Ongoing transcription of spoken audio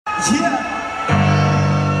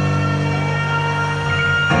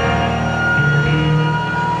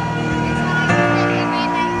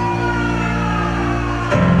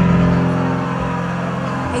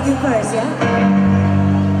Mikey first, yeah?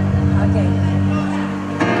 Okay.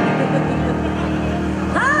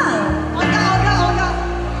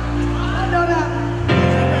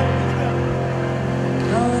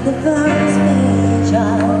 On the first page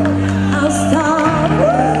of our story,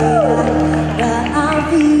 where our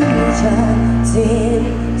future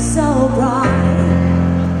seemed so bright,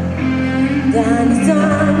 then the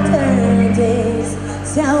storm turned days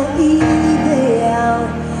so evil.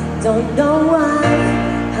 Don't know why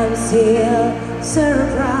I'm still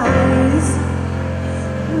surprised.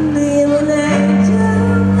 Little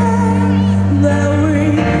angel, the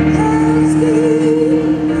wind has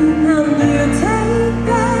been, and you take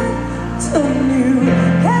that to New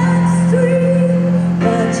Street,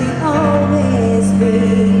 but you always be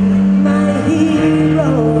my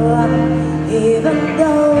hero, even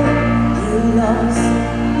though you lost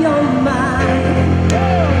your mind.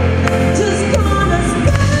 Just gonna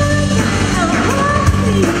spend a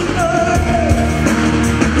happy earth.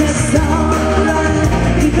 It's alright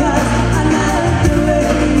because I love the way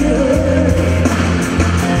you hurt.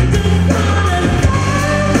 Just gonna spend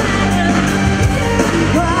a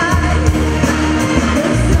cry.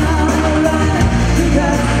 It's alright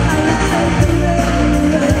because I love the way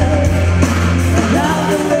you hurt. I love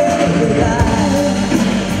the way you lie.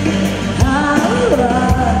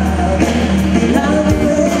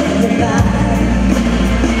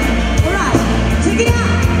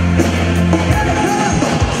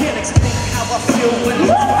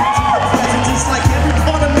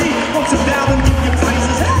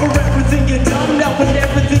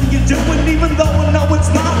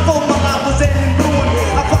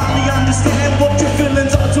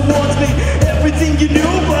 You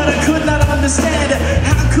knew, but I could not understand.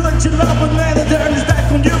 How could you love a man that turned his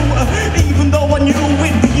back on you? Even though I knew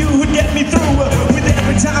it was you who'd get me through. With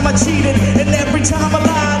every time I cheated and every time I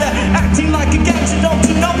lied, acting like a gangster, don't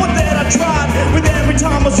you know what that I tried? With every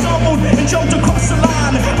time I stumbled and jumped across the line.